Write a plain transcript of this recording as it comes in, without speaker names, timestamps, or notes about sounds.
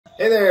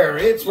Hey there,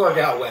 it's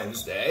Workout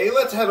Wednesday.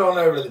 Let's head on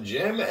over to the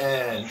gym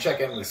and check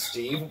in with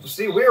Steve.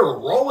 Steve, we're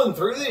rolling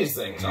through these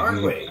things,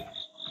 aren't we?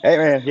 Hey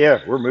man, yeah,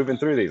 we're moving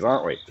through these,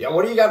 aren't we? Yeah,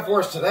 what do you got for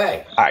us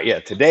today?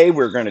 Yeah, today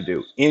we're going to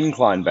do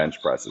incline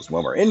bench presses.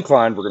 When we're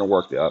inclined, we're going to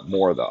work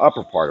more of the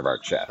upper part of our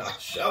chest.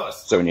 Show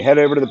us. So when you head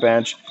over to the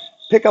bench,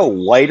 pick a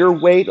lighter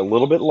weight, a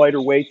little bit lighter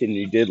weight than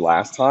you did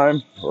last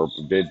time or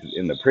did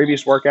in the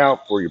previous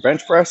workout for your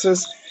bench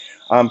presses,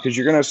 because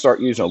you're going to start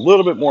using a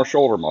little bit more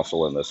shoulder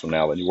muscle in this one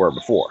now than you were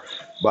before.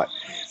 But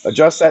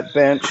adjust that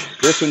bench.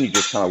 This one you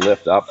just kind of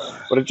lift up,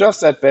 but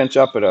adjust that bench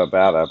up at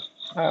about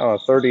a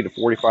 30 to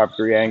 45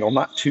 degree angle,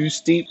 not too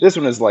steep. This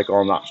one is like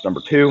on notch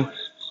number 2.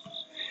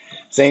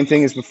 Same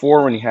thing as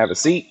before when you have a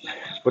seat.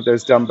 Put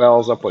those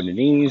dumbbells up on your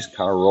knees,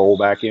 kind of roll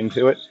back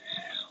into it.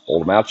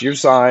 Hold them out to your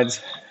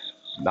sides,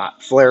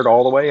 not flared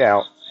all the way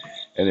out,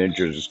 and then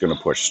you're just going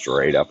to push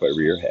straight up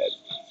over your head.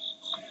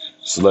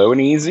 Slow and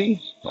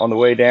easy on the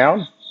way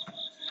down.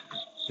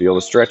 Feel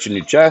the stretch in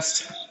your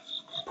chest,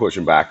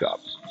 pushing back up.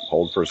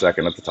 Hold for a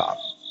second at the top.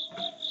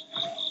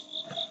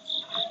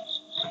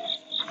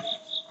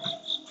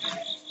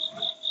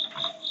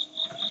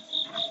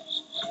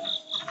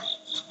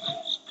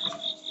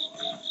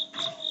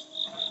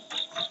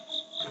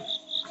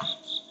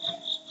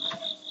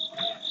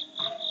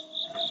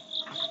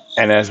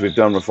 And as we've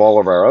done with all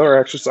of our other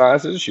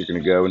exercises, you're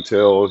going to go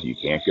until you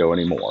can't go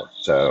anymore.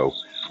 So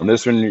on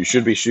this one, you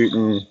should be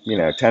shooting,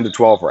 10 to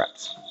 12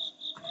 reps.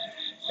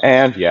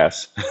 And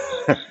yes,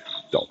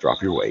 don't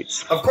drop your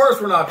weights. Of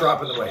course we're not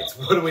dropping the weights.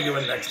 What are we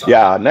doing next time?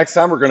 Yeah, next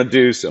time we're going to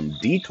do some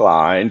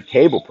decline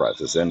cable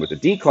presses. And with the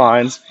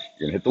declines,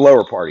 you're going to hit the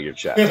lower part of your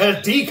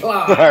chest.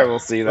 Decline. All right, we'll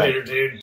see you then. Later, dude.